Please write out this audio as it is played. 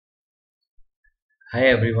Hi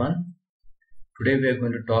everyone. Today we are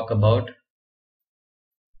going to talk about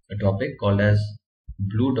a topic called as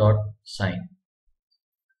blue dot sign.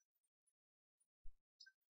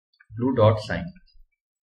 Blue dot sign.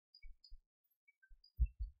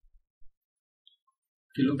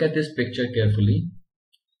 If you look at this picture carefully,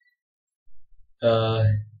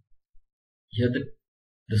 here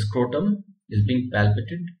the scrotum is being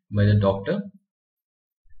palpated by the doctor,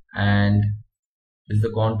 and this is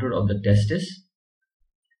the contour of the testis.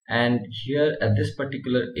 And here at this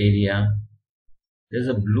particular area, there is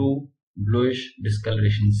a bluish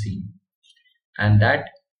discoloration seen, and that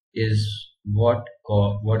is what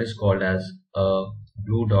is called as a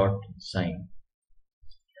blue dot sign.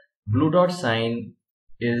 Blue dot sign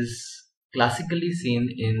is classically seen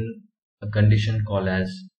in a condition called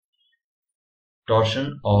as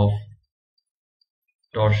torsion of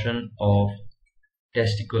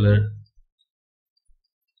testicular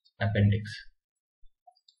appendix.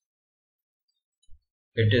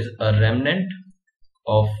 It is a remnant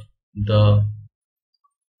of the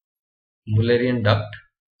Mullerian duct.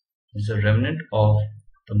 It's a remnant of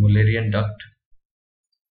the Mullerian duct.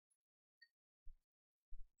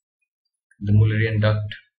 The Mullerian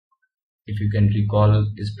duct, if you can recall,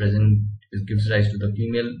 is present. It gives rise to the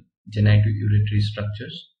female genitourinary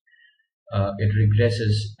structures. It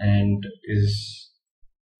regresses and is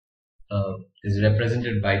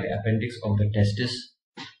represented by the appendix of the testis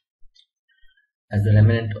as the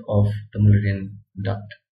remnant of the Mullerian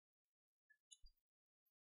duct.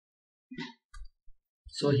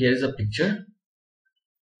 So here is a picture.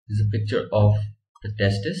 This is a picture of the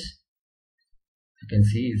testis. You can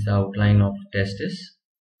see is the outline of testis.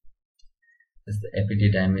 This is the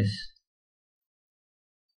epididymis,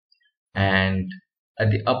 and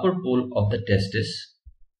at the upper pole of the testis,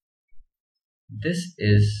 this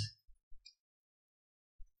is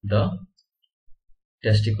the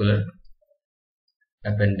testicular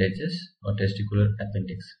appendages or testicular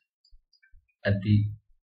appendix at the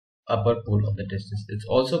upper pole of the testis. It's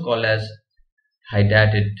also called as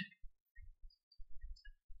hydatid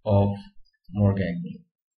of Morgagni.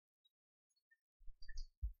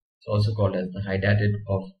 It's also called as the hydatid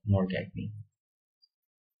of Morgagni.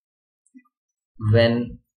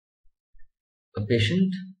 When a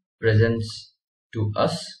patient presents to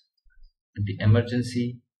us at the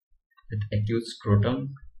emergency with acute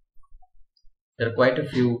scrotum, there are quite a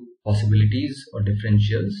few possibilities or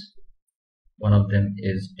differentials. One of them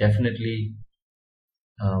is definitely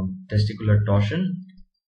testicular torsion.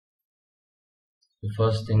 The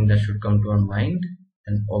first thing that should come to our mind,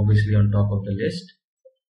 and obviously on top of the list.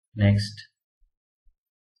 Next,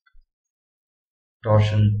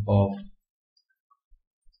 torsion of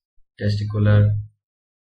testicular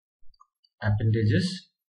appendages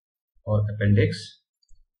or appendix.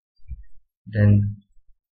 Then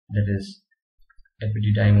that is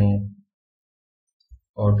epididymo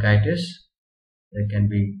orchitis. There can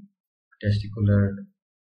be testicular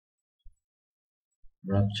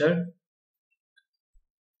rupture.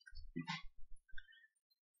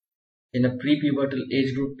 In a prepubertal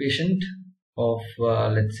age group patient of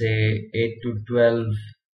let's say 8 to 12,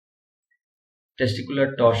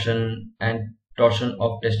 testicular torsion and torsion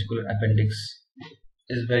of testicular appendix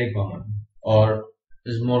is very common, or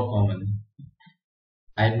is more common.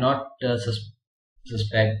 I do not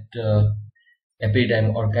suspect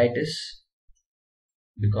epididymo orchitis,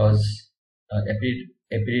 because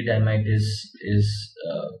epididymitis is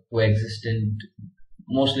coexistent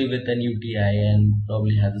mostly with an UTI and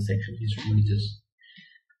probably has a sexual history, which is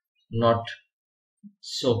not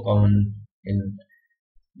so common in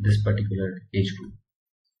this particular age group.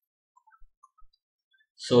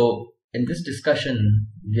 So in this discussion,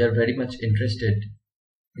 we are very much interested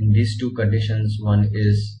in these two conditions. One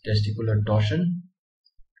is testicular torsion,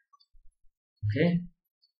 okay,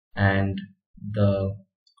 and the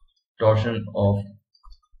torsion of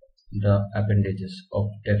the appendages of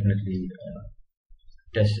definitely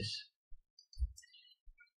testis.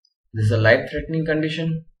 This is a life-threatening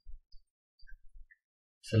condition.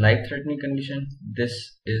 It's a life-threatening condition.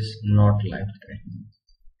 This is not life-threatening.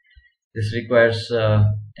 This requires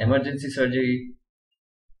emergency surgery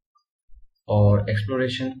or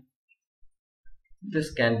exploration.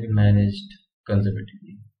 This can be managed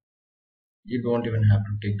conservatively. You don't even have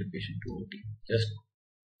to take the patient to OT. Just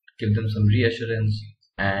give them some reassurance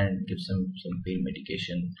and give some pain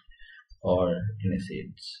medication or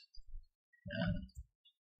NSAIDs,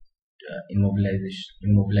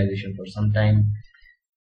 immobilization for some time,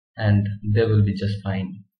 and they will be just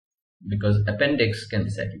fine, because appendix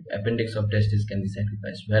of testis can be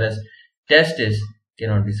sacrificed, whereas testis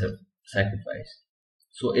cannot be sacrificed.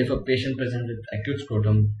 So if a patient presents with acute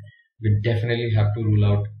scrotum, we definitely have to rule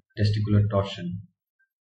out testicular torsion.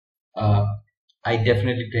 I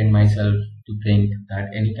definitely train myself to think that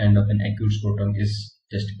any kind of an acute scrotum is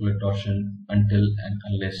testicular torsion until and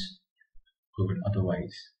unless proven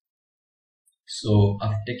otherwise. So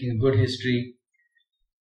after taking a good history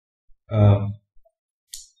and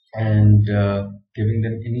giving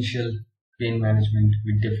them initial pain management,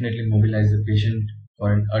 we definitely mobilize the patient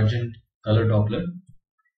for an urgent color Doppler.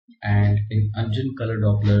 And in urgent color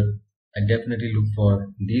Doppler, I definitely look for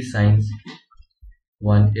these signs.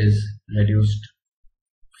 One is reduced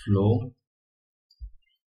flow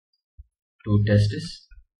to testis.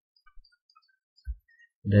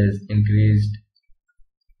 There is increased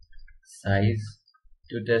size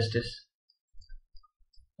to testis.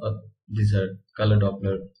 These are color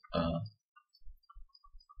Doppler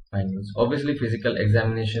findings. Obviously, physical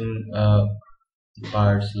examination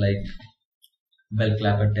parts like bell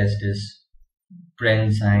clapper testis,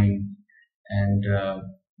 Pren sign, and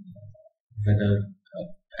whether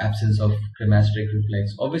absence of cremasteric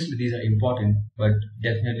reflex. Obviously, these are important, but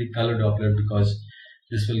definitely color Doppler, because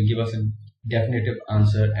this will give us a definitive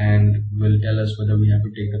answer and will tell us whether we have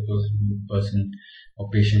to take the person or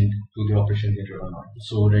patient to the operation theater or not.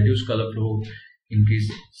 So reduced color flow,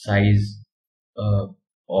 increased size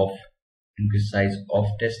of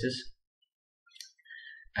testis,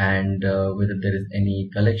 and whether there is any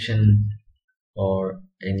collection or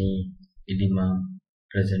any edema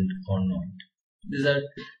present or not. These are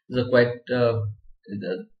quite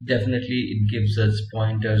definitely, it gives us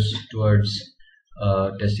pointers towards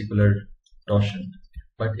testicular torsion.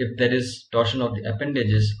 But if there is torsion of the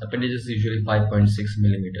appendages is usually 5.6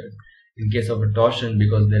 millimeter. In case of a torsion,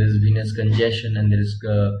 because there is venous congestion and there is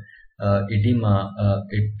edema,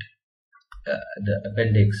 the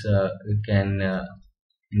appendix can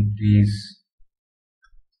increase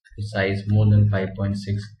the size more than 5.6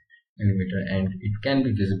 millimeter, and it can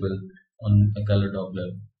be visible on a color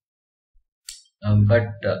Doppler. But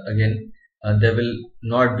again, there will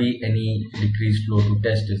not be any decreased flow to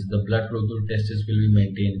testis. The blood flow to testis will be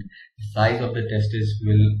maintained. The size of the testis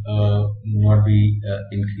will not be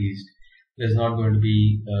increased. There's not going to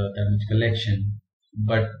be that much collection,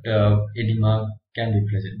 but edema can be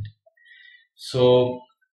present. So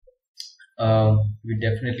we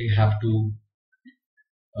definitely have to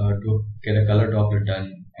get a color Doppler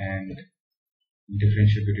done and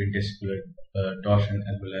differentiate between testicular torsion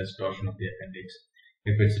as well as torsion of the appendix.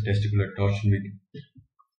 If it's a testicular torsion, we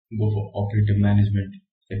go for operative management.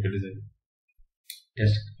 If it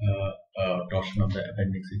is a torsion of the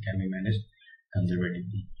appendix, it can be managed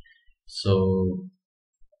conservatively. So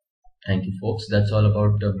thank you, folks. That's all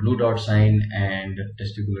about the blue dot sign and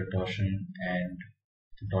testicular torsion and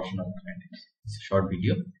the torsion of the appendix. It's a short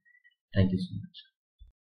video. Thank you so much.